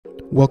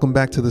Welcome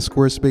back to the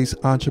Squarespace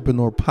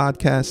Entrepreneur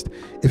Podcast.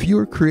 If you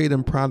are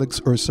creating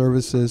products or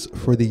services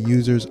for the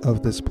users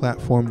of this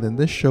platform, then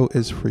this show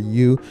is for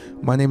you.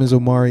 My name is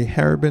Omari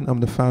Haribin. I'm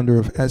the founder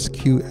of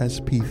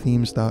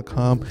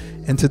SQSPthemes.com.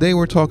 And today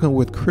we're talking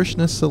with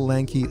Krishna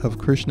Solanki of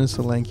Krishna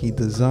Solanki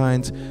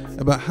Designs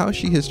about how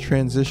she has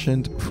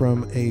transitioned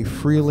from a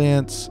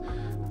freelance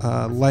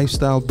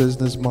lifestyle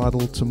business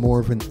model to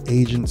more of an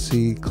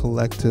agency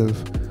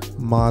collective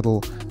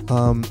model.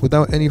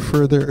 Without any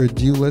further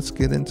ado, let's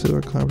get into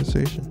our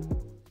conversation.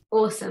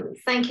 Awesome.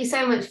 Thank you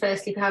so much,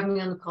 firstly, for having me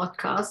on the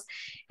podcast.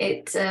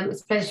 It's a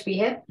pleasure to be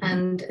here,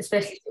 and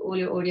especially to all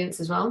your audience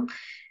as well.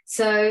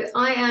 So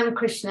I am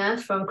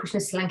Krishna from Krishna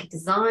Solanki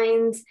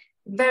Designs,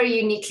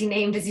 very uniquely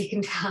named, as you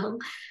can tell.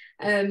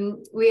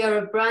 We are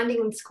a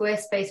branding and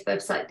Squarespace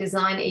website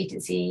design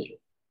agency,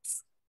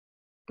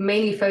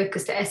 mainly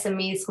focused to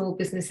SMEs, small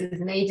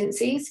businesses and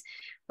agencies.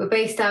 We're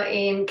based out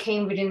in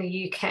Cambridge in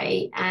the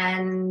UK,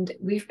 and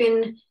we've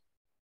been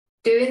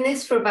doing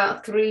this for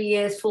about 3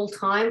 years full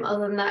time.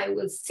 Other than that, it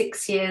was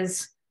 6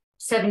 years,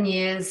 7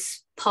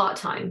 years part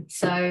time.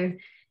 So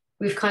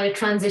we've kind of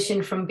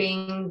transitioned from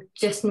being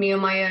just me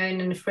on my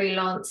own and a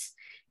freelance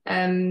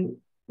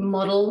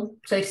model,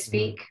 so to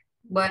speak,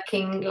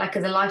 working like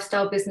as a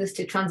lifestyle business,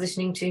 to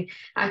transitioning to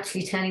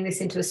actually turning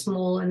this into a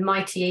small and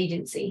mighty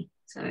agency.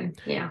 So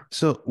yeah.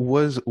 So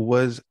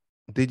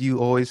did you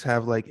always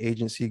have like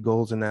agency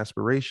goals and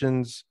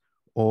aspirations,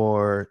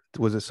 or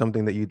was it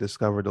something that you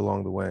discovered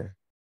along the way?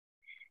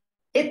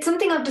 It's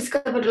something I've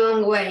discovered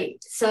along the way.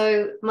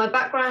 So my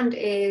background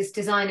is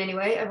design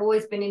anyway. I've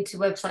always been into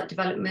website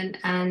development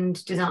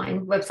and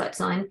design, website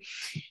design.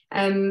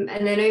 And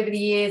then over the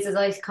years, as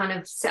I kind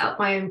of set up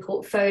my own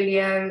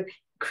portfolio,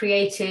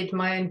 created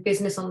my own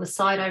business on the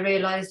side, I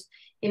realized,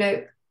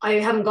 I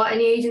haven't got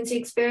any agency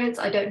experience.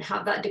 I don't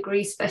have that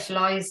degree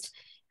specialized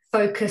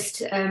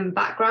focused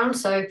background.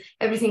 So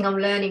everything I'm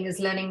learning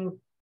is learning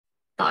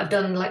that I've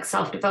done like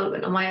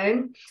self-development on my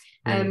own.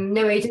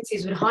 No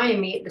agencies would hire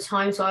me at the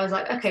time. So I was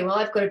like, okay, well,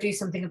 I've got to do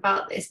something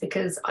about this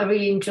because I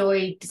really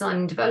enjoy design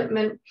and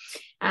development.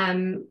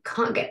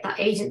 Can't get that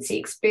agency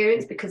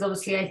experience because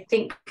obviously I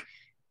think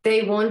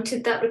they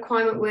wanted that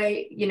requirement where,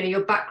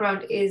 your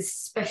background is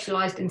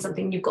specialized in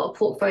something. You've got a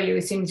portfolio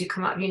as soon as you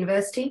come out of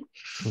university.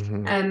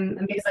 And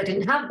because I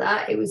didn't have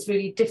that, it was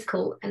really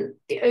difficult. And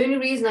the only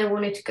reason I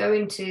wanted to go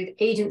into the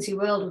agency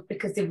world was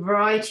because the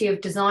variety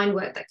of design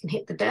work that can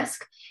hit the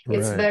desk,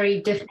 it's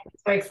very different,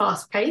 it's very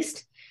fast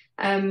paced.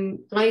 And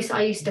I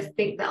used to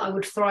think that I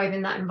would thrive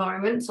in that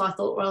environment. So I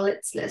thought, well,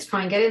 let's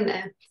try and get in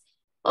there.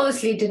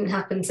 Obviously it didn't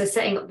happen. So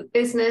setting up the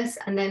business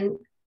and then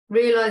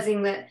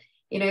realizing that,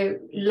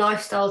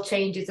 lifestyle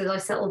changes as I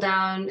settled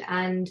down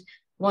and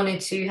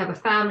wanted to have a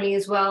family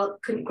as well,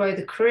 couldn't grow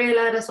the career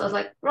ladder. So I was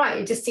like, right,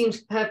 it just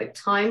seems perfect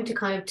time to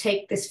kind of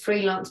take this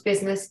freelance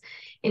business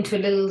into a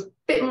little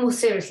bit more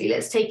seriously.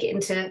 Let's take it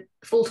into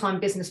full-time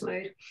business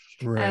mode.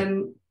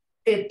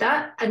 Did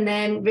that and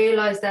then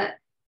realized that,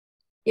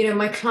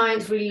 my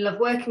clients really love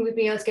working with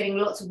me. I was getting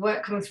lots of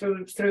work coming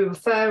through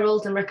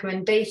referrals and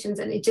recommendations,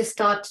 and it just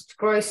started to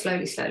grow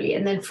slowly.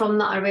 And then from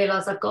that, I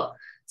realized I've got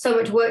so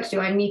much work to do.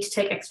 I need to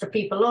take extra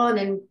people on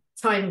and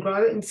try and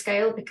grow and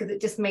scale because it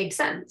just made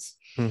sense.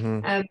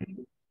 And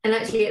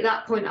actually at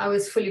that point I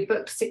was fully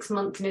booked 6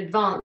 months in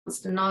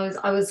advance, and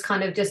I was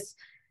kind of just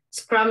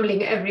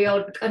scrambling every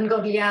old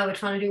ungodly hour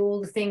trying to do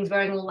all the things,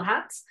 wearing all the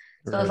hats.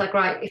 So I was like,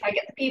 right, if I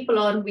get the people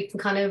on, we can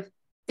kind of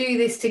do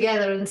this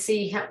together and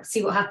see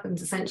what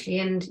happens essentially.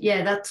 And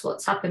yeah, that's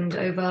what's happened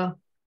over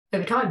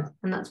time,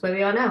 and that's where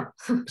we are now.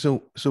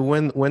 So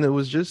when it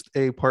was just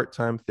a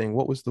part-time thing,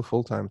 what was the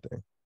full-time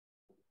thing?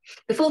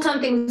 The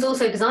full-time thing was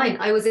also design.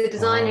 I was a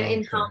designer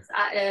in-house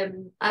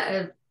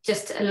at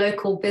just a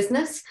local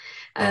business,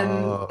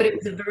 but it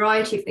was a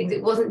variety of things.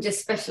 It wasn't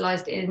just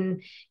specialized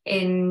in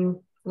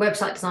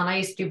website design. I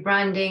used to do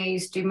branding, I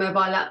used to do mobile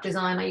app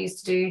design, I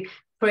used to do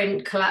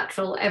print,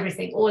 collateral,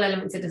 everything, all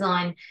elements of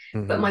design,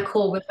 but my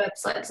core was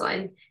website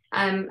design.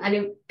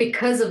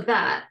 Because of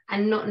that,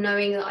 and not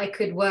knowing that I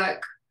could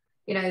work,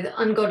 the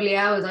ungodly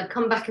hours, I'd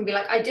come back and be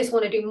like, I just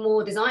want to do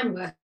more design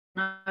work.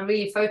 I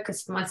really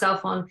focused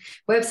myself on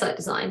website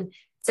design,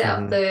 set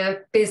up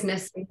the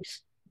business, and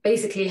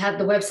basically had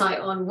the website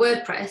on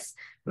WordPress,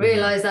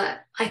 realized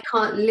that I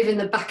can't live in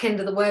the back end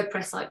of the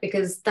WordPress site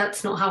because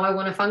that's not how I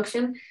want to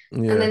function.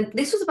 And then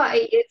this was about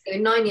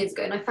 9 years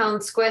ago, and I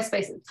found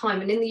Squarespace at the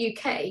time. And in the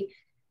UK,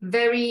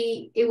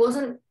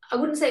 I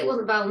wouldn't say it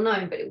wasn't well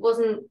known, but it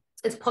wasn't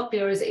as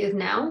popular as it is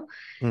now.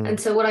 And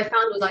so what I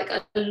found was like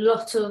a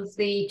lot of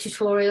the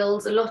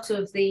tutorials, a lot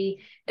of the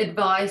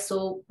advice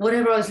or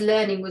whatever I was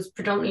learning was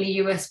predominantly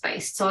US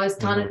based. So I was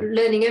kind of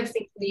learning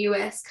everything from the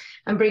US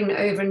and bringing it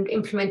over and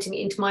implementing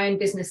it into my own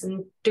business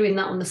and doing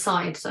that on the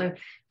side. So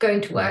going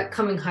to work,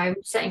 coming home,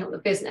 setting up the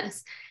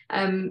business.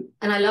 And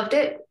I loved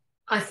it.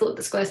 I thought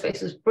the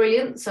Squarespace was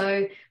brilliant.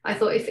 So I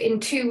thought if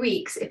in 2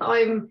 weeks, if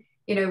I'm,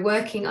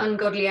 working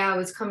ungodly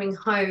hours, coming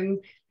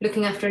home,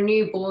 looking after a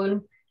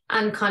newborn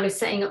and kind of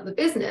setting up the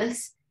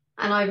business,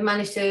 and I've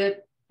managed to,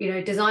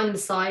 design the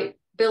site,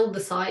 build the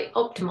site,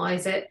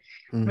 optimize it,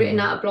 written Mm-hmm.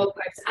 out a blog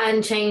post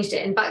and changed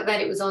it. And back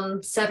then it was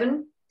on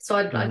 7. So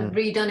I'd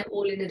redone it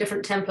all in a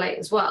different template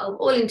as well,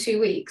 all in 2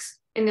 weeks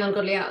in the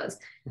ungodly hours.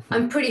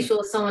 I'm pretty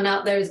sure someone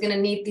out there is going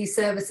to need these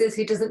services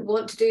who doesn't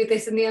want to do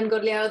this in the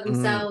ungodly hour Mm,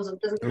 themselves or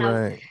doesn't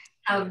right.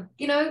 have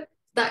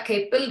that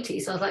capability.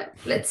 So I was like,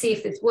 let's see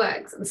if this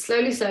works. And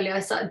slowly, I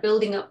started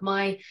building up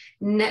my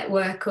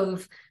network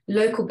of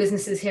local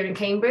businesses here in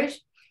Cambridge.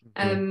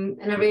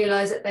 Mm-hmm. And I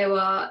realized that there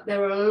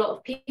were a lot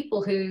of people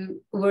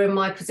who were in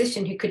my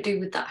position who could do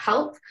with that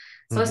help.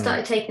 So I Mm-hmm.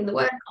 started taking the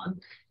work on.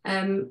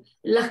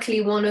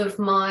 Luckily, one of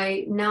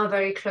my now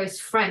very close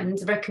friends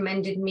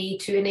recommended me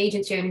to an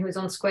agency owner who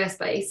was on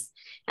Squarespace.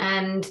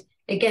 And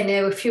again,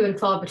 there were few and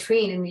far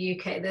between in the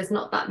UK. There's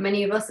not that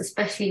many of us,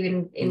 especially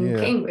in Yeah.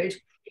 Cambridge.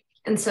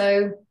 And so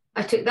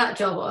I took that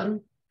job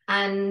on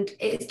and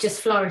it's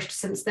just flourished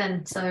since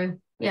then. So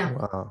yeah.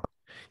 Wow.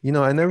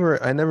 I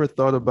never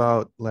thought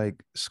about like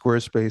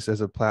Squarespace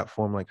as a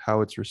platform, like how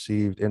it's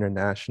received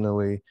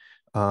internationally,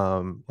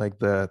 like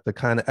the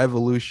kind of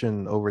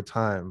evolution over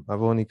time.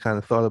 I've only kind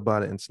of thought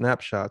about it in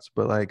snapshots,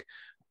 but like,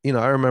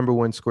 I remember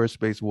when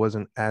Squarespace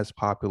wasn't as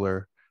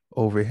popular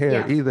over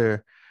here Yeah.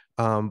 either.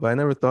 But I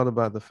never thought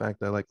about the fact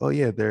that like, oh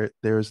yeah,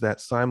 there's that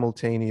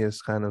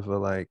simultaneous kind of a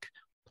like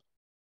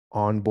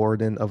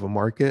onboarding of a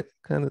market,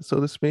 kind of so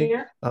to speak.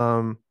 Yeah.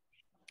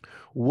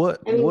 What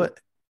I mean, what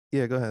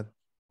yeah, go ahead.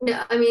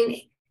 no, I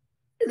mean,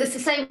 there's the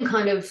same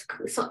kind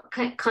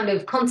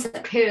of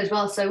concept here as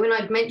well. So when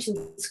I'd mentioned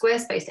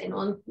Squarespace to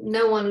anyone,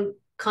 no one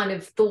kind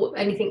of thought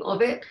anything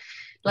of it.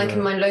 Like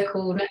in Right. my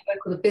local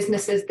network of the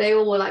businesses, they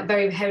all were like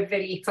very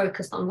heavily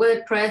focused on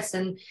WordPress,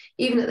 and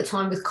even at the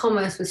time with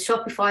commerce, with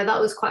Shopify, that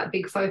was quite a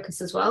big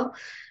focus as well.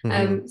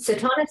 Mm-hmm. So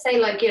trying to say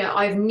like,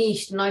 I've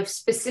niched and I've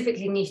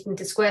specifically niched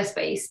into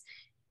Squarespace,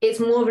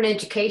 it's more of an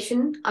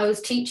education. I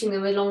was teaching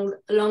them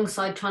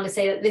alongside trying to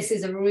say that this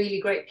is a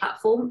really great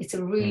platform. It's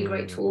a really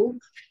great Mm, tool.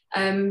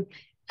 Um,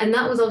 and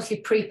that was obviously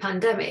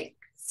pre-pandemic.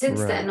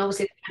 Since right. then,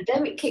 obviously the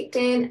pandemic kicked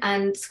in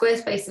and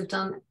Squarespace have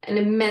done an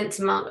immense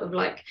amount of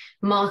like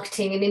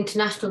marketing and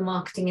international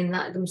marketing in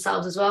that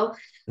themselves as well.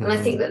 And I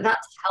think Mm-hmm. that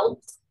that's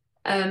helped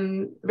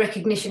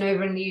recognition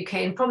over in the UK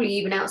and probably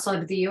even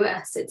outside of the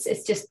US.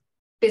 It's just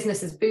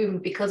business has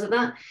boomed because of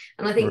that.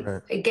 And I think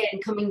Right. again,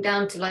 coming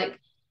down to like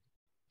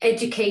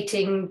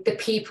educating the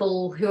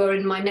people who are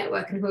in my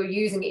network and who are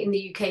using it in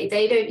the UK,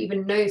 they don't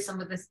even know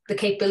some of the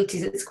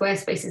capabilities that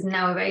Squarespace is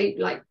now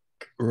available, like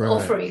Right.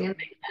 offering and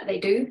that they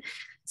do.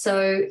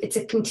 So it's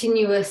a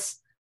continuous,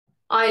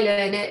 I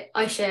learn it,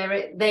 I share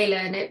it, they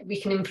learn it,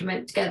 we can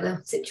implement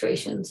together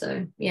situation.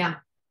 So yeah.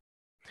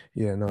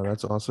 Yeah, no,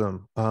 that's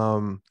awesome.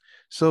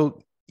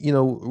 So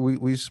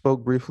we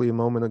spoke briefly a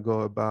moment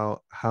ago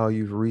about how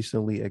you've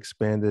recently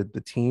expanded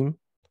the team.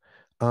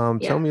 Tell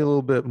Yeah. me a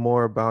little bit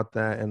more about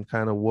that and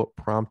kind of what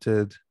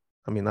prompted,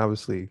 I mean,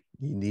 obviously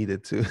you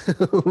needed to,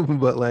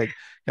 but like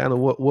kind of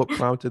what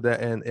prompted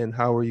that and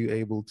how were you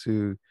able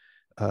to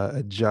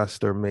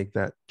adjust or make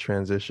that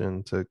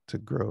transition to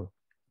grow?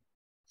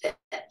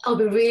 I'll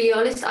be really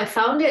honest, I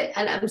found it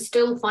and I'm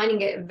still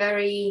finding it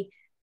very,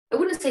 I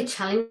wouldn't say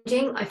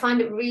challenging. I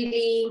find it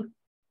really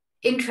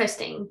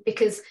interesting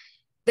because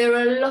there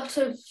are a lot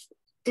of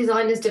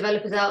designers,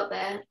 developers out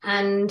there.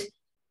 And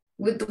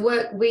with the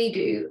work we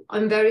do,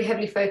 I'm very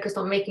heavily focused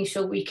on making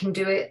sure we can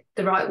do it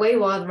the right way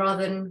rather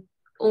than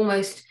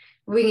almost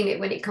winging it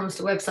when it comes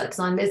to website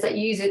design. There's that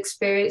user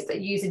experience,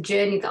 that user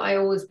journey that I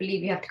always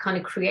believe you have to kind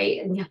of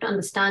create and you have to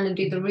understand and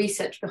do the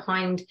research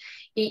behind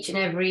each and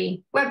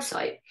every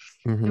website.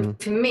 Mm-hmm.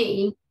 And for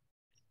me,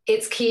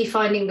 it's key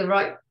finding the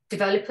right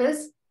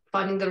developers,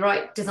 finding the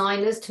right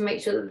designers to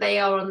make sure that they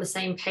are on the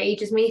same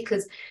page as me.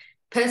 Because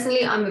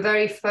personally, I'm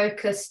very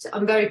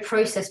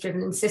process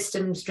driven and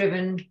systems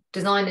driven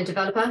designer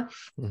developer.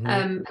 Mm-hmm.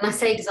 And I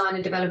say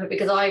designer developer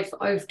because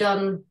I've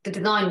done the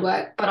design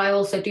work, but I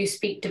also do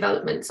speak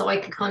development. So I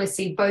can kind of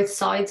see both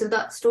sides of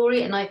that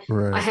story. And I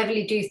Right.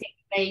 heavily do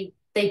think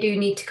they do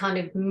need to kind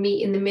of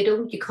meet in the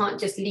middle. You can't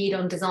just lead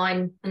on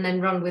design and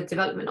then run with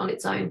development on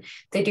its own.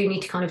 They do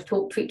need to kind of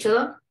talk to each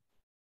other.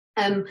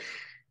 Um,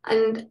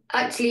 and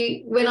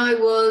actually, when I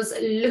was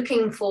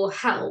looking for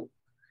help,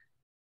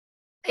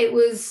 it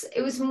was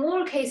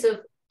more a case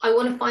of I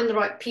want to find the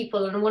right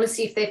people and I want to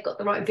see if they've got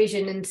the right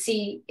vision and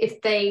see if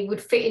they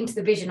would fit into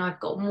the vision I've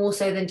got more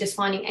so than just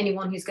finding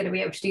anyone who's going to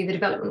be able to do the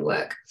development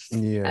work.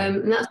 Yeah.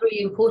 And that's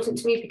really important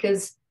to me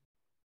because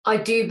I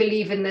do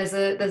believe in there's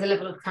a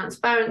level of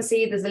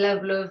transparency, there's a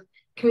level of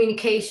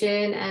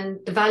communication and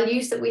the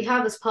values that we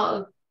have as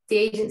part of the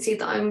agency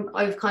that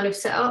I've kind of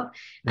set up.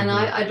 And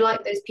Mm-hmm. I'd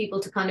like those people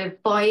to kind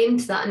of buy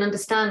into that and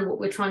understand what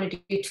we're trying to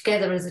do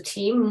together as a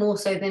team, more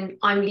so than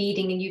I'm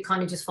leading and you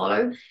kind of just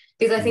follow.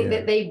 Because I think Yeah.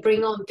 that they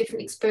bring on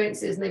different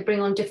experiences and they bring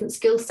on different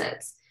skill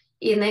sets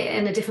in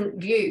a different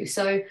view.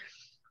 So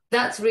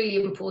that's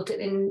really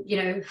important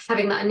in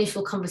having that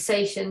initial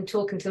conversation,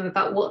 talking to them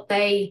about what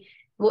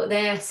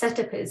their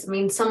setup is. I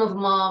mean, some of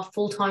them are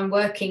full-time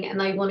working and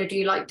they want to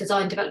do like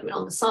design development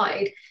on the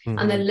side and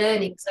they're Mm-hmm.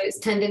 learning. So it's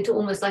turned into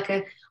almost like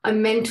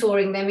I'm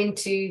mentoring them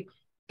into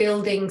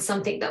building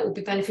something that will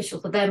be beneficial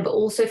for them, but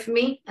also for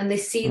me. And they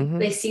see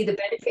the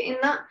benefit in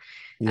that.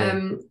 Yeah.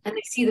 And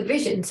they see the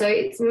vision. So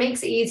it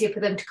makes it easier for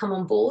them to come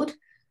on board.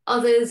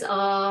 Others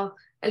are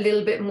a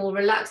little bit more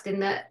relaxed in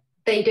that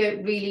they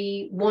don't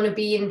really want to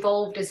be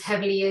involved as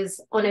heavily as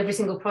on every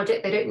single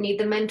project. They don't need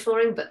the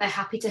mentoring, but they're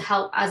happy to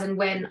help as and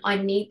when I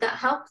need that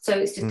help. So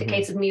it's just a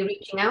case of me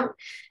reaching out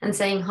and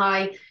saying,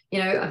 hi,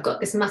 I've got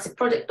this massive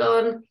project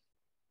on.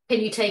 Can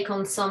you take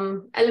on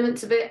some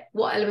elements of it?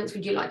 What elements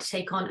would you like to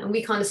take on? And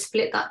we kind of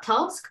split that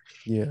task.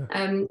 Yeah.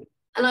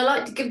 And I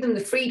like to give them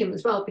the freedom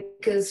as well,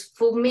 because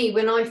for me,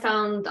 when I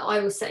found that I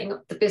was setting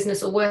up the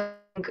business or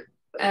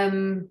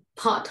working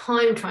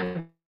part-time trying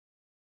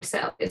to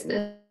set up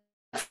business,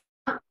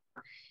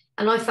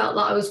 and I felt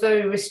that I was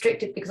very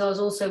restricted because I was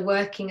also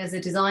working as a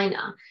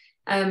designer.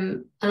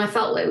 And I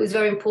felt like it was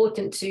very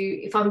important to,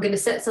 if I'm going to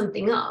set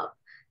something up,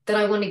 that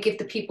I want to give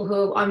the people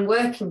who I'm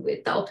working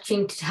with the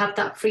opportunity to have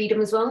that freedom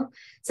as well.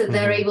 So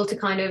they're able to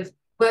kind of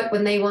work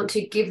when they want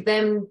to, give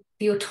them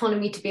the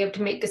autonomy to be able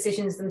to make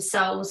decisions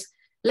themselves,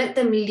 let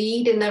them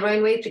lead in their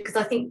own ways, because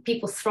I think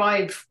people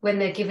thrive when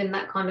they're given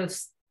that kind of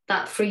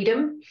that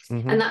freedom,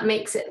 and that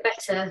makes it a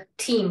better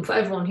team for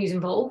everyone who's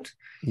involved.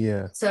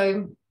 Yeah.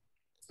 So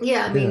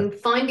yeah, I mean,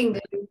 finding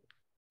them,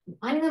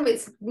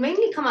 it's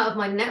mainly come out of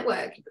my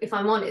network, if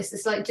I'm honest.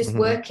 It's like just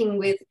working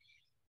with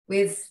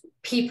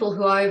people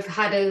who I've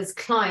had as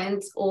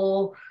clients,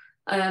 or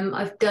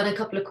I've done a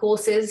couple of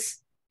courses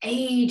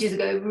ages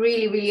ago,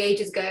 really, really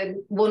ages ago.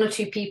 One or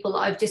two people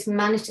I've just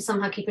managed to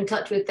somehow keep in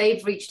touch with.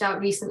 They've reached out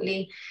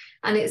recently,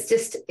 and it's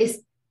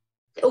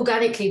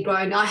organically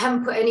grown. I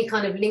haven't put any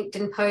kind of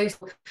LinkedIn post,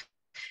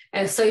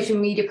 social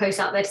media post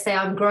out there to say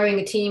I'm growing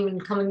a team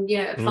and come and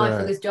apply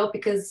for this job,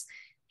 because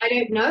I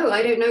don't know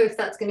if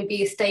that's going to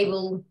be a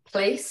stable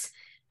place.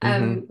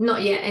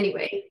 Not yet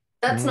anyway.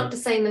 That's not to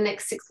say in the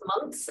next 6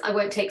 months I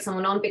won't take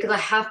someone on, because I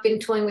have been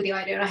toying with the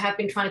idea, and I have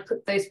been trying to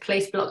put those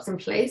place blocks in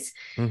place.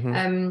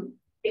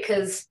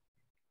 Because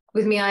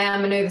with me, I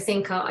am an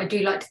overthinker. I do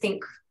like to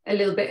think a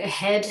little bit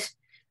ahead.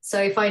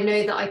 So if I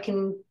know that I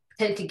can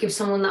potentially give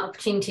someone that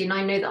opportunity, and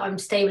I know that I'm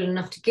stable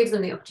enough to give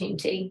them the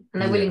opportunity,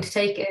 and they're willing to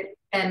take it,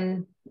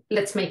 then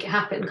let's make it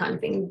happen, kind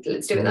of thing.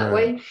 Let's do it that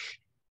way.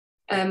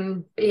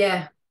 But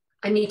yeah,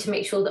 I need to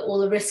make sure that all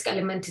the risk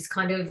element is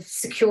kind of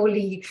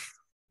securely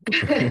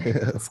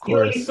of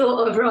course,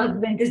 thought of, rather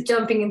than just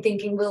jumping and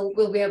thinking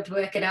we'll be able to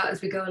work it out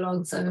as we go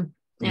along. So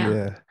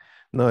yeah.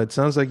 No, it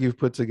sounds like you've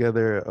put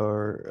together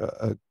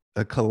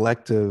a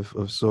collective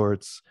of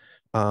sorts,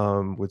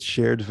 with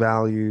shared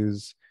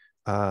values,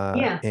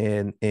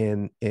 and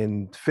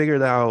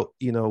figured out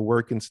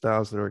working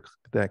styles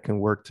that can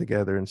work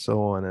together and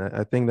so on. And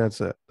I think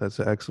that's an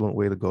excellent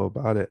way to go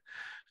about it.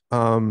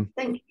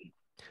 Thank you.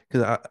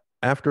 Because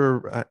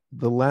after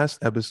the last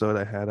episode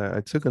I had,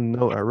 I took a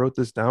note. I wrote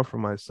this down for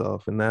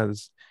myself, and that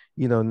is,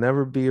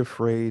 never be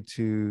afraid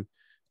to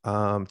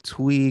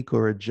tweak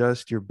or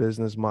adjust your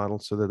business model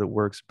so that it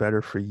works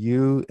better for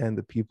you and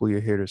the people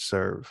you're here to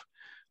serve.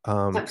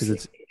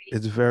 Because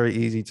it's very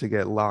easy to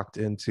get locked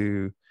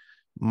into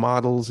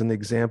models and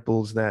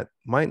examples that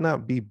might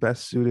not be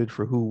best suited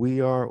for who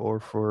we are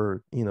or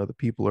for the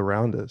people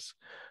around us.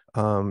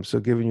 So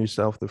giving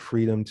yourself the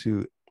freedom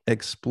to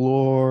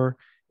explore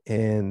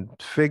and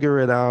figure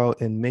it out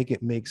and make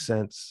it make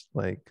sense,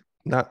 like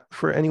not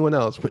for anyone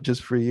else but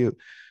just for you.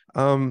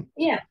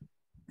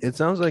 It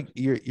sounds like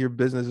your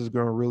business is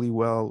growing really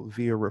well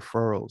via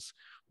referrals.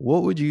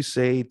 What would you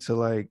say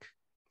to,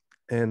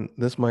 and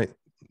this might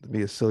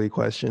be a silly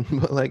question,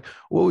 but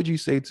what would you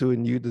say to a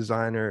new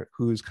designer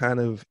who's kind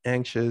of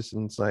anxious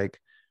and it's like,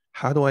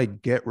 how do I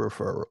get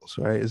referrals,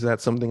 right? Is that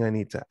something I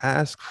need to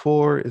ask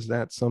for? Is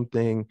that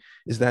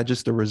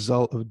just a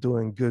result of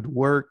doing good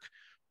work?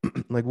 Do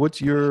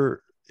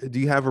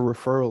you have a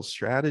referral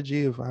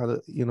strategy of how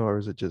to, or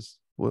is it just,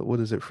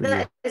 what is it for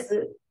you?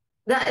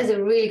 That is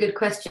a really good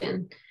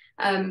question.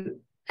 And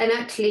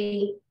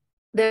actually,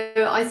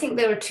 I think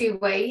there are two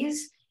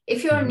ways.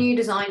 If you're a new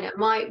designer,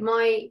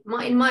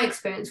 in my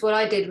experience, what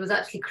I did was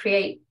actually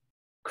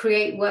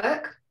create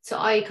work. So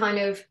I kind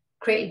of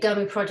created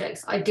dummy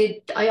projects. I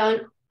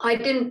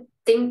didn't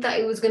think that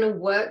it was going to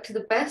work to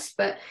the best,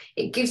 but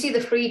it gives you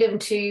the freedom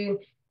to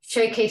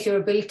showcase your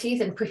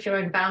abilities and push your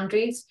own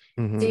boundaries.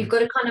 So you've got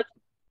to kind of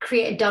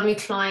create a dummy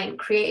client,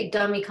 create a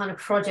dummy kind of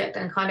project,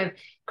 and kind of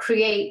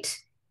create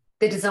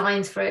the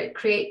designs for it,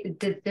 create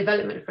the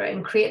development for it,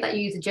 and create that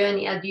user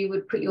journey as you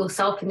would put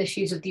yourself in the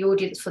shoes of the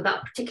audience for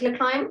that particular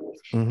client,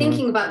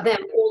 thinking about them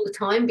all the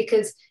time.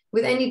 Because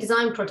with any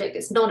design project,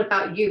 it's not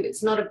about you.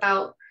 It's not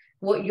about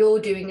what you're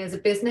doing as a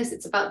business.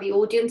 It's about the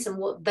audience and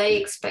what they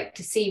expect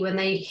to see when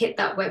they hit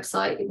that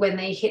website, when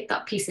they hit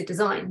that piece of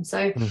design.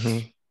 So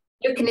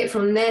looking at it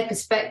from their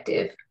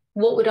perspective,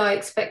 what would I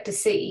expect to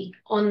see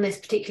on this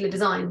particular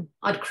design?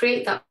 I'd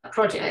create that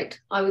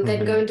project. I would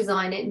then go and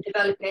design it and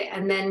develop it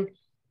and then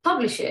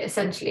publish it,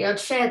 essentially. I'd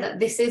share that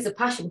this is a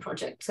passion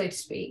project, so to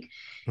speak.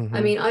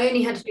 I mean, I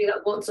only had to do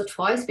that once or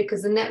twice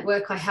because the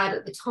network I had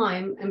at the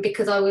time, and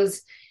because I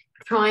was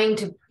trying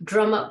to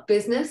drum up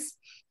business,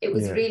 it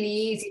was Yeah. really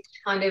easy to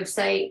kind of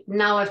say,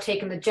 now I've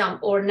taken the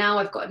jump, or now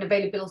I've got an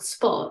available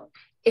spot.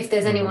 If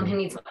there's anyone who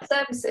needs my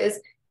services,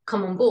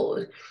 come on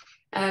board,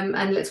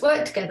 and let's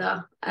work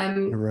together. I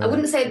Right.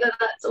 wouldn't say that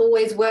that's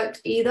always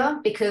worked either,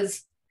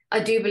 because I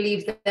do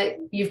believe that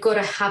you've got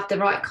to have the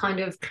right kind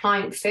of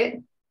client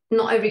fit.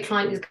 Not every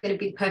client is going to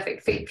be the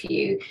perfect fit for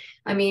you.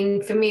 I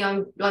mean, for me,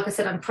 like I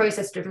said, I'm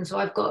process driven. So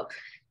I've got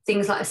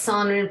things like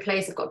Asana in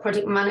place. I've got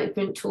project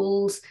management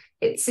tools.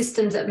 It's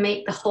systems that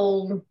make the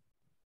whole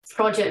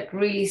project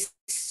really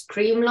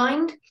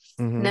streamlined.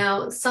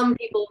 Now, some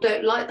people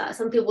don't like that.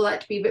 Some people like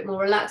to be a bit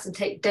more relaxed and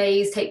take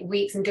days, take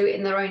weeks, and do it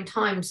in their own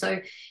time. So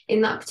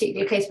in that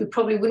particular case, we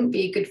probably wouldn't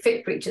be a good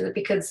fit for each other,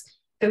 because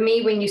for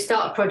me, when you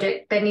start a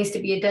project, there needs to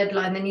be a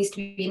deadline, there needs to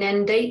be an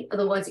end date.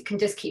 Otherwise, it can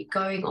just keep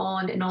going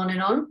on and on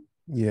and on.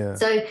 Yeah.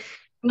 So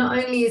not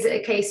only is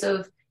it a case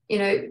of,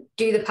 do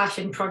the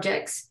passion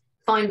projects,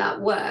 find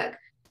that work,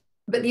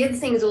 but the other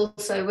thing is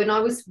also, when I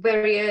was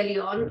very early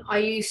on, I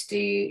used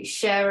to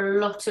share a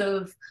lot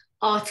of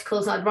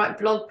articles. I'd write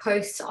blog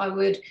posts. I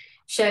would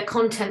share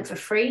content for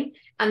free.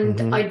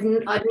 And I'd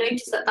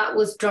noticed that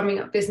was drumming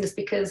up business,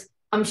 because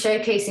I'm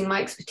showcasing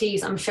my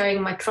expertise, I'm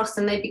sharing my trust,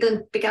 and they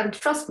began to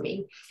trust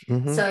me.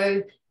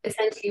 So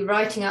essentially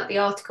writing out the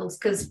articles,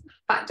 because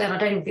back then I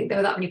don't even think there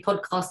were that many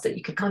podcasts that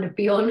you could kind of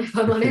be on, if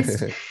I'm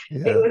honest.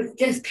 It was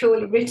just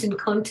purely written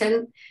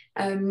content.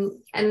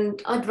 And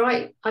I'd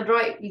write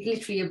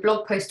literally a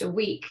blog post a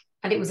week,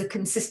 and it was a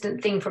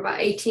consistent thing for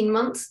about 18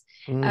 months,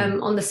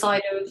 on the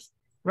side of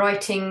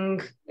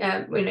writing,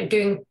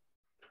 doing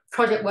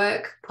project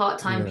work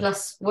part-time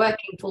plus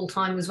working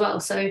full-time as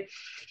well. So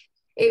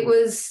it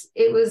was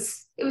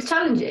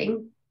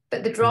challenging,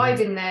 but the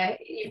drive in there,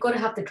 you've got to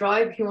have the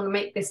drive if you want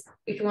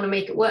to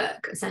make it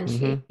work,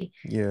 essentially.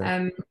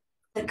 And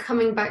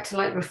coming back to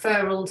like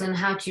referrals and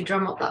how to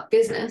drum up that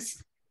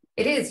business,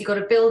 you've got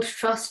to build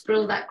trust,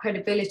 build that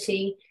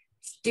credibility,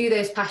 do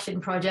those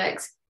passion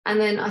projects. And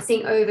then I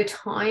think over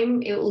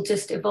time, it will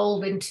just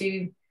evolve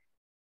into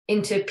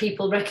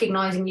people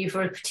recognizing you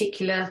for a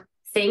particular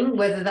thing,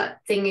 whether that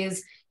thing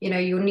is,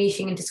 you're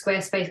niching into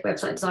Squarespace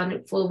website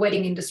design for the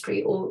wedding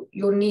industry, or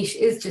your niche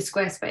is just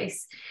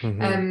Squarespace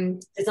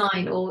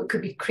design, or it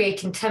could be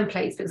creating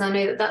templates, because I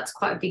know that that's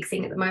quite a big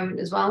thing at the moment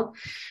as well,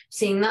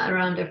 seeing that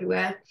around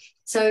everywhere.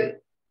 So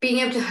being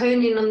able to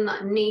hone in on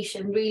that niche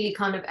and really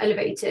kind of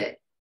elevate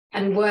it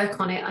and work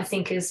on it, I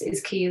think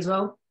is key as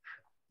well.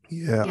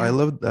 Yeah. I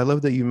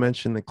love that you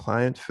mentioned the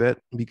client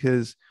fit,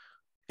 because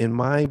in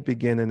my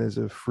beginning as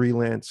a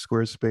freelance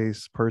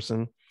Squarespace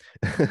person,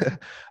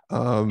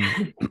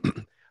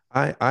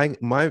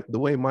 the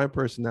way my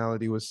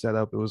personality was set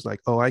up, it was like,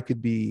 oh, I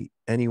could be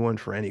anyone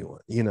for anyone.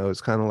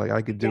 It's kind of like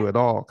I could do it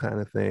all kind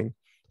of thing.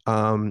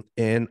 And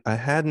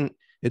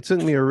it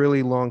took me a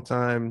really long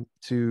time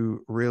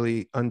to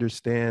really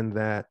understand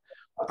that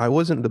I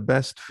wasn't the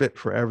best fit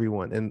for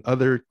everyone,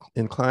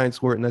 and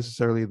clients weren't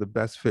necessarily the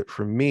best fit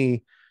for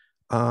me.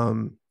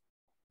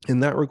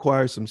 And that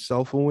requires some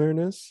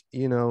self-awareness,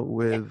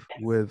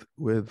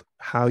 with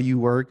how you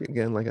work.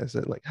 Again, like I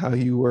said, like how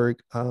you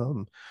work,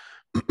 and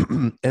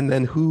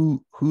then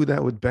who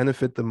that would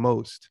benefit the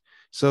most.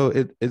 So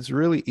it's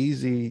really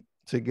easy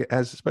to get,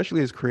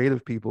 especially as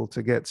creative people,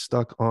 to get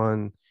stuck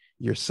on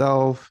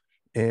yourself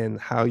and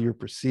how you're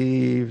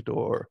perceived,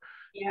 or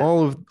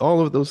all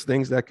of those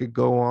things that could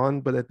go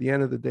on. But at the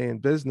end of the day, in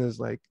business,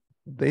 like,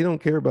 they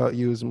don't care about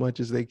you as much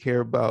as they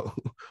care about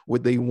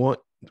what they want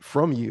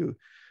from you.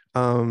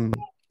 And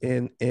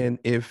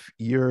if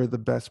you're the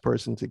best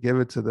person to give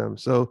it to them.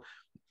 So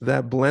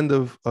that blend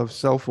of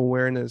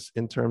self-awareness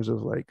in terms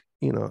of like,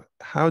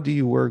 how do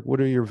you work?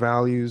 What are your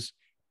values?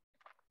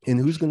 And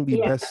who's going to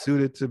be best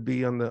suited to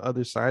be on the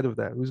other side of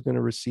that? Who's going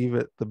to receive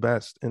it the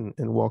best and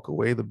walk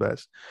away the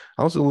best?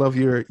 I also love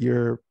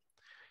your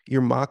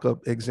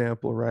mock-up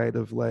example, right?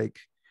 Of like,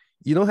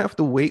 you don't have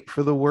to wait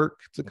for the work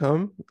to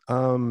come.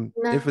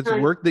 If it's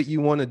work that you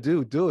want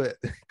to do it.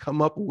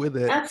 Come up with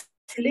it.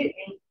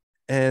 Absolutely.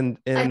 And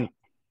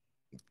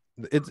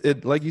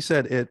it like you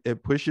said,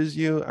 it pushes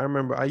you. I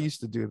remember I used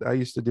to do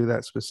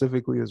that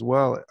specifically as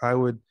well. I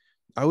would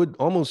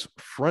almost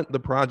front the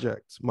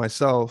project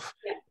myself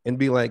and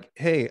be like,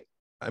 hey,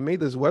 I made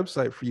this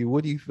website for you.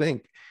 What do you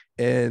think?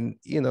 And,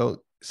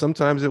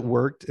 sometimes it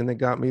worked and it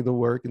got me the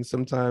work, and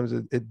sometimes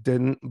it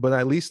didn't, but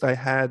at least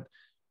I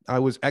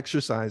was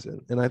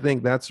exercising. And I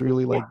think that's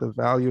really like the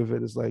value of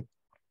it, is like,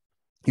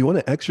 you want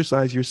to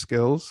exercise your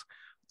skills.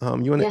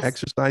 You want to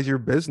exercise your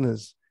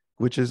business,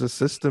 which is a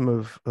system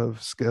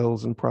of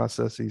skills and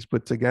processes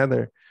put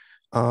together,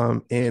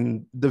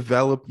 and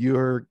develop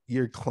your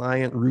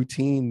client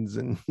routines,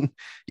 and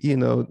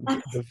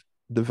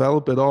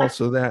develop it all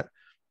so that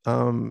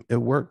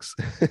it works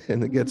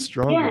and it gets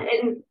stronger.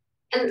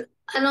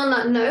 And on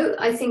that note,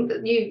 I think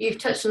that you've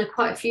touched on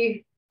quite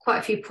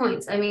a few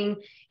points. I mean,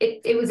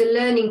 it was a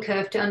learning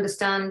curve to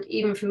understand,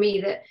 even for me,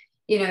 that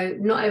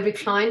not every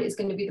client is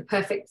going to be the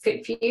perfect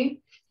fit for you.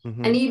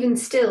 And even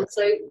still,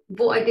 so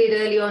what I did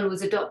early on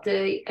was adopt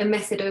a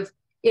method of,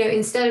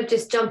 instead of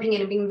just jumping in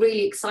and being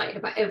really excited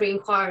about every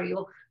inquiry,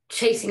 or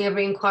chasing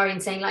every inquiry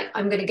and saying like,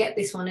 I'm going to get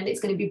this one and it's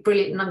going to be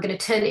brilliant and I'm going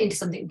to turn it into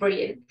something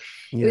brilliant.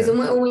 It was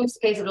Yeah. almost a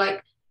case of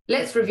like,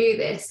 let's review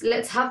this.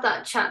 Let's have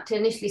that chat to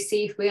initially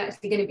see if we're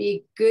actually going to be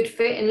a good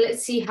fit, and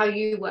let's see how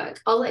you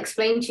work. I'll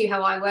explain to you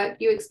how I work.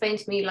 You explain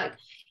to me like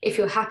if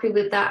you're happy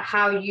with that,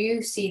 how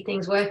you see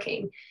things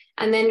working.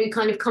 And then we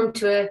kind of come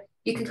to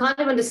you can kind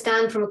of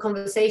understand from a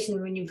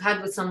conversation when you've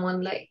had with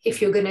someone, like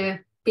if you're going to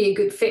be a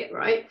good fit,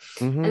 right?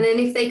 Mm-hmm. And then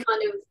if they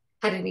kind of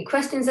had any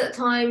questions at the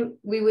time,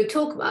 we would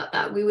talk about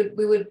that. We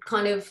would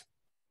kind of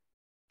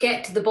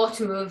get to the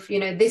bottom of,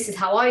 this is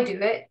how I do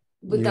it.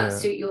 Would that Yeah.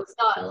 suit your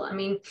style? I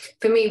mean,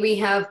 for me, we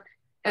have,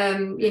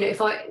 if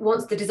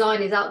once the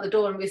design is out the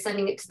door and we're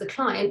sending it to the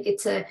client,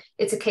 it's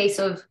a case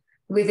of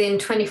within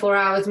 24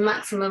 hours,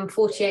 maximum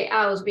 48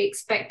 hours, we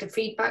expect a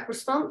feedback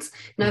response.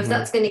 Now, if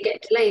that's going to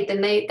get delayed,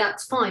 then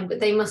that's fine, but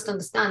they must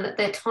understand that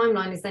their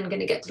timeline is then going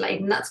to get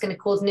delayed, and that's going to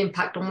cause an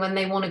impact on when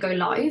they want to go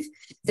live.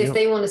 So if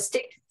they want to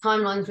stick to the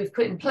timelines we've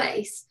put in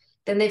place,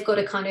 then they've got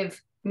to kind of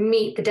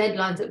meet the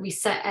deadlines that we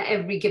set at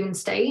every given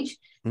stage.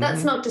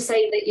 That's not to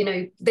say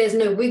that, there's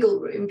no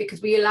wiggle room,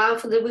 because we allow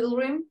for the wiggle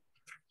room.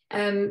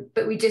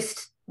 But we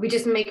just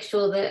make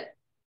sure that,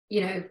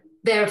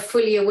 they're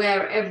fully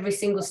aware at every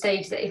single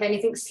stage that if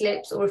anything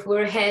slips or if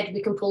we're ahead,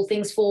 we can pull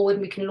things forward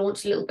and we can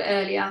launch a little bit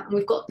earlier. And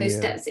we've got those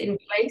steps in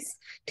place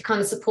to kind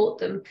of support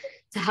them,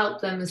 to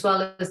help them, as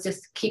well as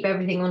just keep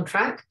everything on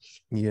track.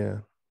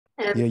 Yeah.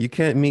 You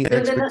can't meet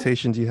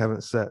expectations you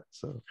haven't set.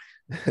 So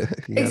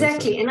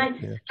exactly. And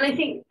I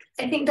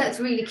think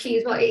that's really key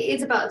as well. It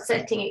is about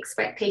setting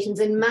expectations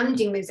and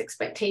managing those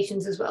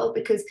expectations as well,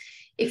 because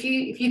if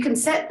you can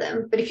set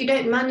them, but if you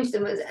don't manage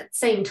them at the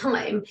same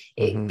time,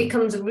 it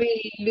becomes a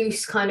really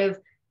loose kind of,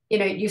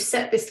 you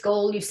set this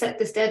goal, you set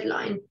this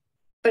deadline,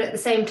 but at the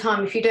same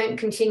time, if you don't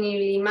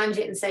continually manage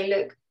it and say,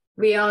 look,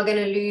 we are going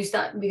to lose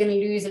that, we're going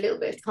to lose a little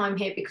bit of time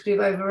here because we've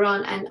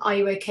overrun, and are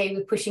you okay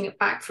with pushing it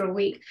back for a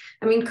week?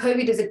 I mean,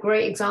 COVID is a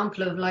great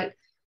example of like,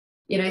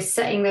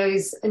 setting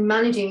those and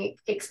managing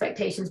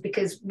expectations,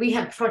 because we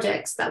had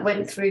projects that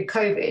went through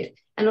COVID,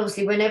 and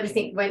obviously when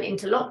everything went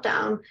into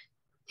lockdown,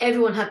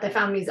 everyone had their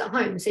families at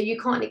home. So you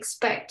can't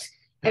expect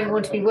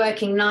everyone to be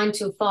working 9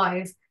 till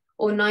 5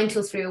 or 9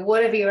 till 3 or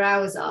whatever your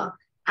hours are,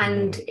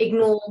 and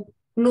ignore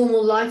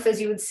normal life as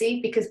you would see,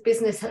 because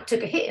business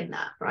took a hit in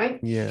that, right?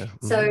 Yeah.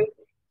 So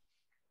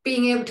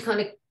being able to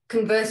kind of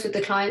converse with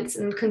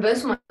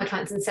my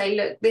clients and say,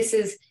 look, this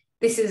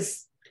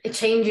is a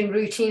change in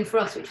routine for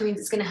us, which means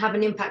it's going to have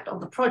an impact on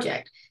the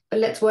project, but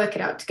let's work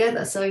it out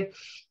together. So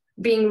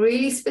being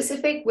really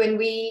specific, when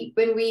we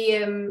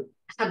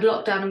had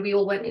lockdown and we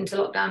all went into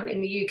lockdown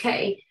in the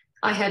UK,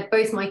 I had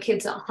both my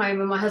kids at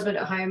home and my husband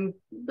at home.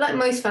 Like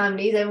most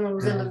families, everyone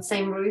was under the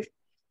same roof.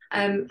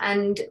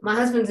 And my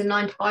husband's a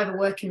 9 to 5, I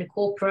work in the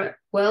corporate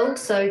world.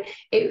 So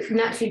it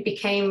naturally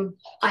became,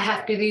 I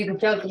have to do the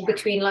juggle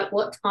between like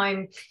what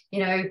time,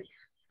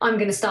 I'm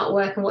going to start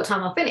work and what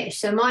time I'll finish.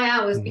 So my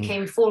hours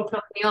became 4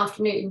 o'clock in the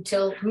afternoon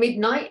till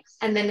midnight.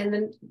 And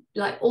then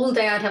all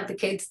day I'd have the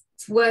kids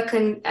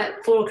working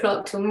at 4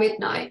 o'clock till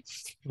midnight,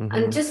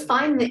 and just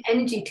find the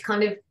energy to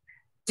kind of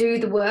do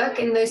the work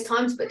in those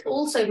times, but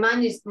also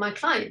manage my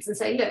clients and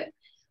say, look,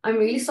 I'm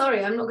really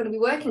sorry, I'm not going to be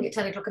working at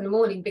 10 o'clock in the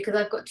morning because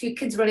I've got 2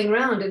 kids running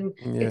around and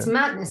it's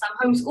madness.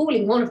 I'm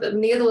homeschooling one of them,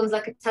 and the other one's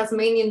like a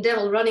Tasmanian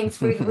devil running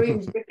through the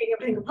rooms, ripping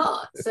everything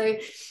apart. So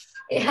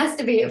it has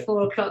to be at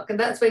 4 o'clock, and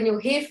that's when you'll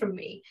hear from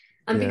me.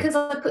 And because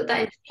I put that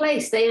into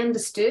place, they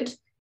understood.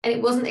 And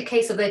it wasn't a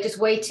case of they're just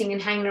waiting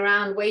and hanging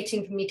around,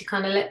 waiting for me to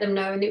kind of let them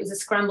know. And it was a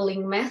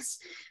scrambling mess.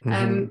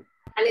 And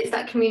it's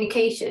that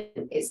communication,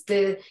 it's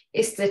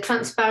the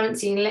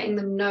transparency and letting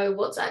them know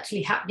what's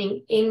actually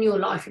happening in your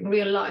life, in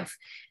real life.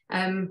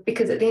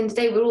 Because at the end of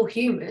the day, we're all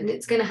human.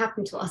 It's going to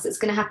happen to us. It's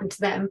going to happen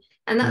to them.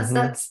 And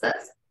that's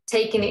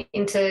taking it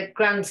into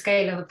grand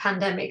scale of a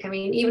pandemic. I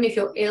mean, even if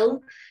you're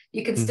ill,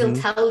 you can still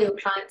tell your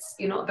clients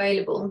you're not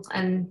available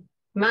and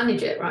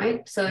manage it,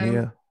 right?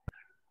 So,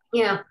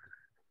 yeah.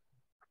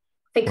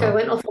 I think I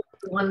went off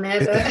one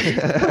there,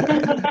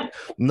 but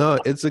no,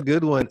 it's a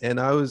good one. And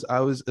I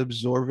was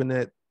absorbing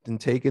it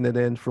and taking it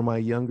in for my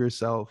younger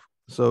self.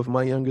 So if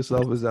my younger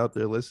self is out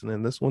there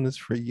listening, this one is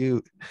for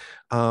you.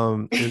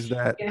 Is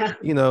that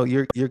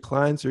your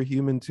clients are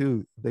human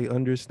too. They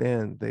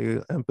understand, they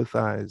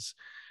empathize.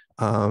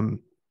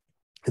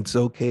 It's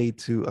okay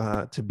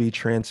to be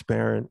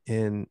transparent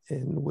in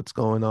what's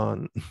going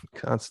on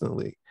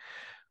constantly.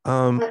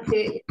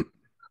 Absolutely.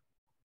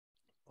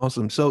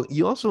 Awesome. So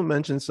you also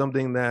mentioned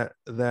something that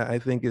I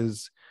think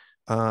is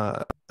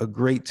a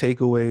great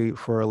takeaway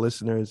for our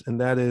listeners,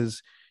 and that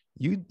is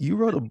you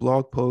wrote a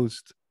blog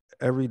post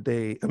every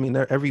day. I mean,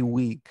 every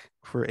week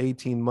for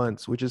 18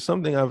 months, which is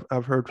something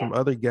I've heard from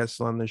other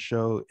guests on the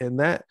show, and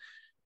that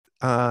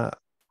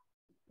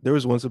there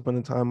was once upon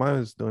a time I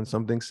was doing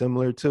something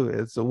similar to it.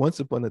 It's a once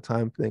upon a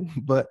time thing,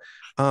 but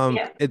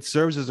it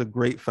serves as a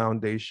great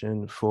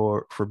foundation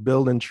for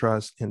building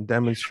trust and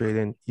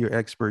demonstrating your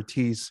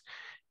expertise.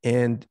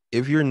 And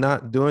if you're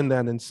not doing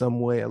that in some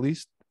way, at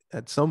least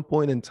at some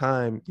point in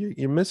time,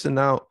 you're missing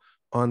out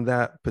on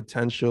that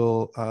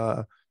potential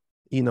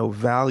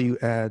value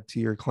add to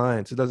your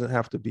clients. It doesn't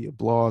have to be a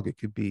blog. It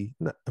could be,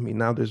 I mean,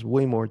 now there's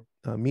way more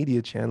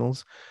media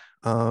channels.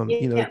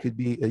 It Yeah, could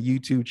be a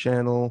YouTube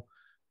channel.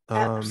 It,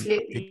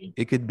 absolutely.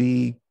 it could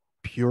be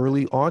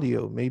purely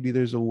audio. Maybe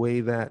there's a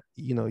way that,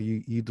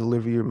 you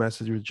deliver your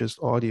message with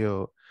just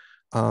audio.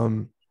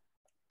 Um,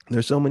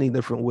 there's so many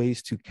different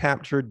ways to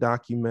capture,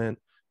 document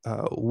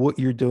what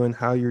you're doing,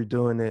 how you're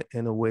doing it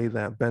in a way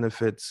that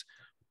benefits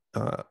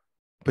uh,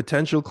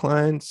 potential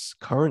clients,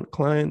 current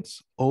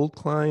clients, old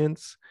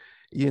clients,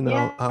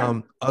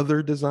 Yeah,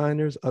 other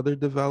designers, other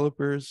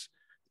developers.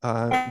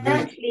 There's,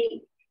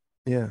 actually,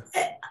 yeah.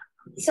 uh,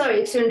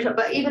 sorry to interrupt,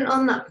 but even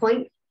on that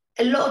point,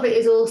 a lot of it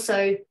is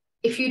also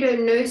if you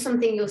don't know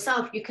something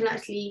yourself, you can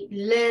actually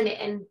learn it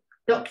and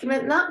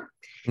document that.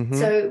 Mm-hmm.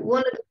 So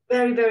one of the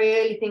very, very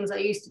early things I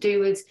used to do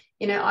was,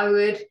 I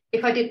would,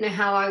 if I didn't know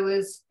how I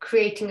was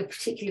creating a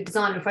particular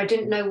design, or if I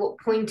didn't know what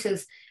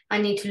pointers I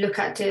need to look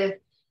at to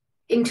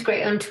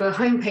integrate onto a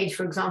homepage,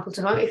 for example,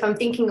 to if I'm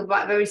thinking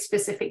about a very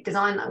specific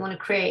design that I want to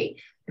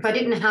create, if I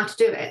didn't know how to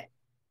do it,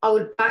 I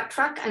would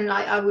backtrack and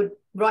like I would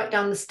write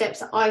down the steps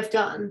that I've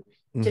done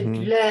to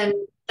Mm-hmm. learn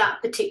that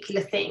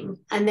particular thing.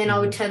 And then I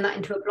would Mm-hmm. turn that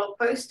into a blog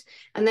post.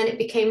 And then it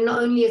became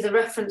not only as a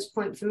reference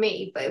point for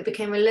me, but it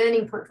became a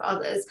learning point for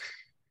others.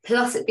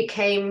 Plus, it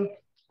became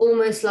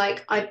almost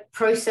like I'd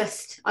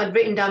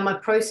written down my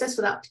process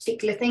for that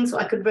particular thing so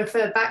I could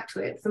refer back to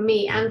it for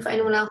me and for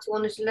anyone else who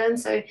wanted to learn.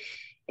 So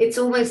it's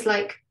almost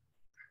like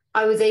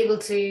I was able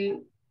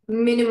to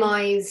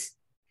minimize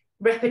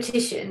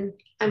repetition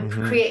and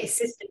Mm-hmm. create a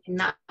system in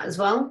that as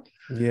well.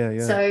 Yeah,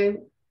 yeah, So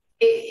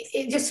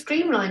it just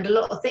streamlined a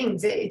lot of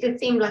things. It just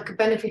seemed like a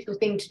beneficial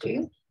thing to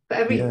do for yeah.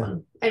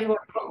 everyone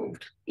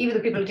involved, even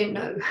the people who didn't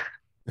know.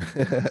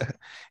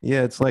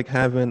 Yeah, it's like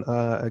having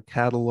a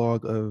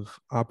catalog of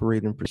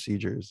operating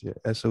procedures, yeah,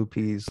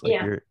 SOPs.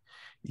 Like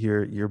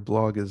Yeah, your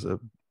blog is a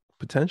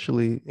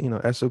potentially,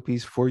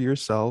 SOPs for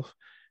yourself.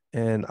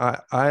 And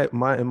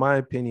in my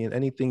opinion,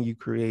 anything you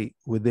create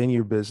within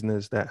your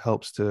business that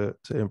helps to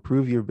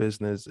improve your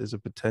business is a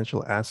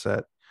potential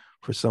asset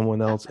for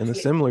someone else in a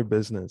absolutely. similar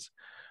business.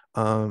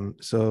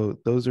 So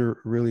those are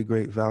really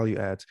great value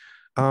adds.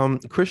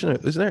 Krishna,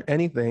 is there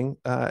anything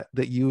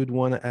that you would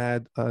want to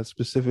add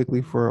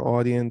specifically for our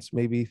audience?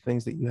 Maybe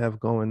things that you have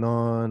going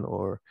on,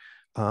 or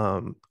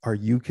our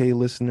UK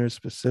listeners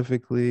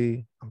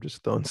specifically? I'm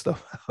just throwing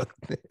stuff out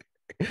there.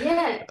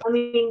 Yeah, I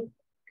mean,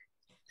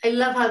 I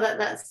love how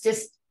that's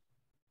just,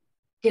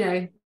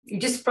 you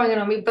just sprung it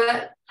on me,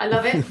 but I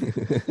love it.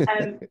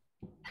 Um,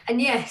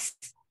 and yes,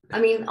 I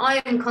mean,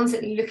 I am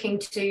constantly looking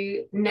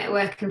to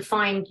network and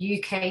find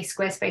UK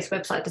Squarespace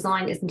website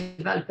designers and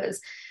developers.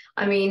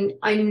 I mean,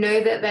 I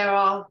know that there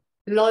are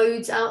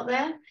loads out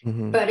there,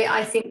 Hmm. but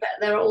I think that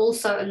there are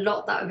also a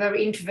lot that are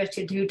very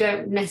introverted who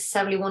don't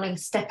necessarily want to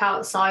step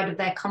outside of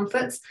their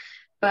comforts.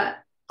 But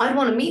I'd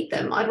want to meet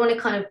them. I'd want to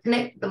kind of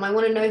connect with them. I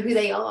want to know who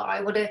they are.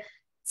 I want to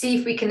see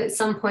if we can at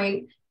some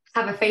point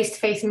have a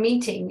face-to-face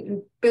meeting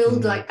and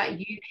build Hmm. like that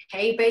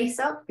UK base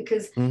up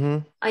because Hmm.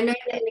 I know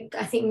that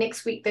I think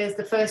next week there's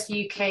the first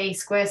UK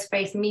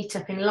Squarespace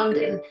meetup in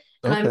London,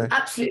 and I'm Okay.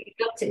 absolutely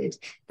gutted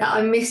that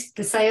I missed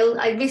the sale.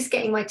 I missed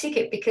getting my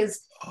ticket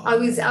because I Oh,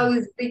 was. I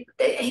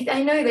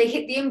know they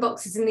hit the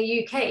inboxes in the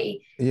UK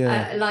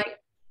yeah. like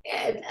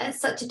at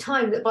such a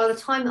time that by the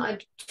time that I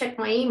checked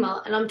my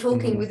email and I'm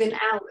talking Hmm. within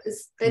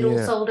hours, they'd all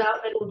Yeah. sold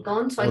out, they'd all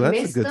gone, so Oh, I'd that's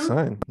a missed good them.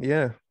 sign.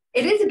 Yeah.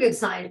 It is a good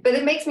sign, but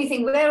it makes me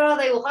think, where are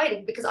they all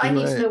hiding? Because I You're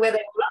need to right. know where they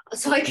all are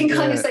so I can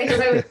kind of Yeah. say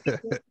hello and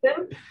speak to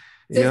them. So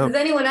if Yep. there's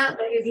anyone out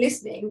there who's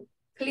listening,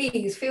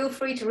 please feel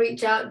free to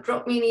reach out,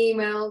 drop me an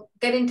email,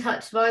 get in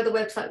touch via the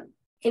website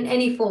in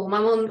any form.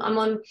 I'm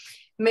on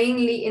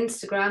mainly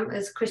Instagram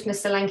as Krishna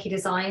Solanki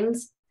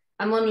Designs.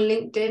 I'm on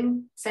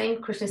LinkedIn,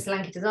 same Krishna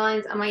Solanki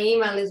Designs, and my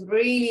email is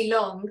really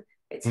long.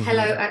 It's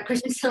hello Hmm. at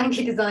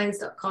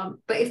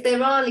krishnasolankidesigns.com. But if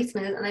there are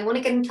listeners and they want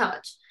to get in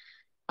touch,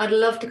 I'd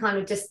love to kind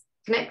of just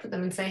connect with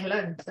them and say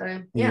hello. So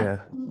yeah. Yeah,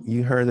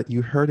 you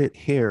heard it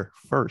here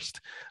first.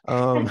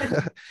 Um,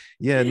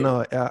 yeah,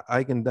 no,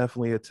 I can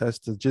definitely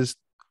attest to just,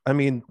 I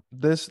mean,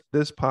 this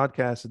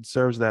podcast, it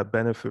serves that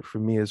benefit for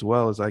me as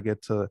well as I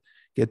get to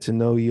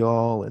know you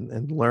all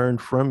and learn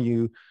from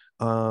you.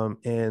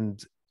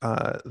 And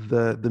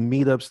the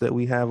meetups that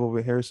we have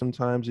over here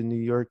sometimes in New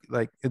York,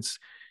 like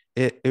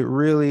it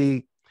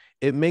really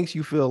it makes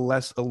you feel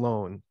less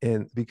alone.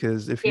 And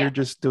because if you're Yeah.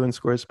 just doing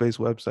Squarespace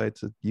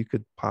websites, you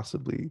could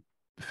possibly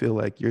feel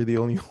like you're the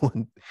only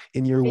one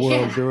in your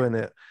world Yeah. doing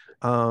it.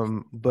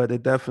 But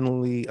it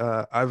definitely,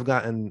 I've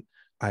gotten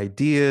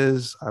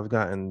ideas, I've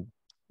gotten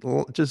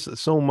just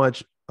so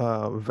much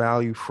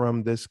value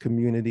from this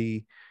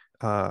community.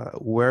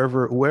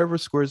 Wherever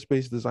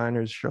Squarespace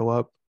designers show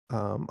up,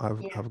 Yeah.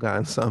 I've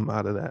gotten some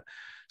out of that.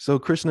 So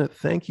Krishna,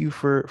 thank you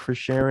for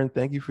sharing.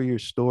 Thank you for your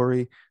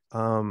story.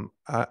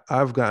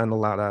 I've gotten a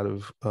lot out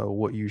of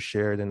what you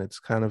shared, and it's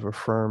kind of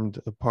affirmed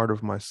a part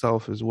of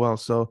myself as well.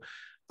 So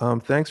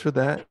thanks for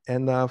that.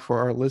 And for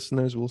our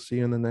listeners, we'll see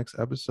you in the next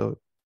episode.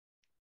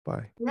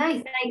 Bye. No,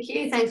 thank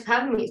you. Thanks for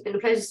having me. It's been a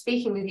pleasure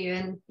speaking with you,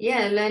 and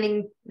yeah,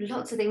 learning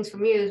lots of things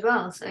from you as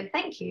well. So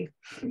thank you.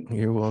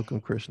 You're welcome,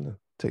 Krishna.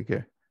 Take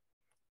care.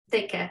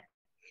 Take care.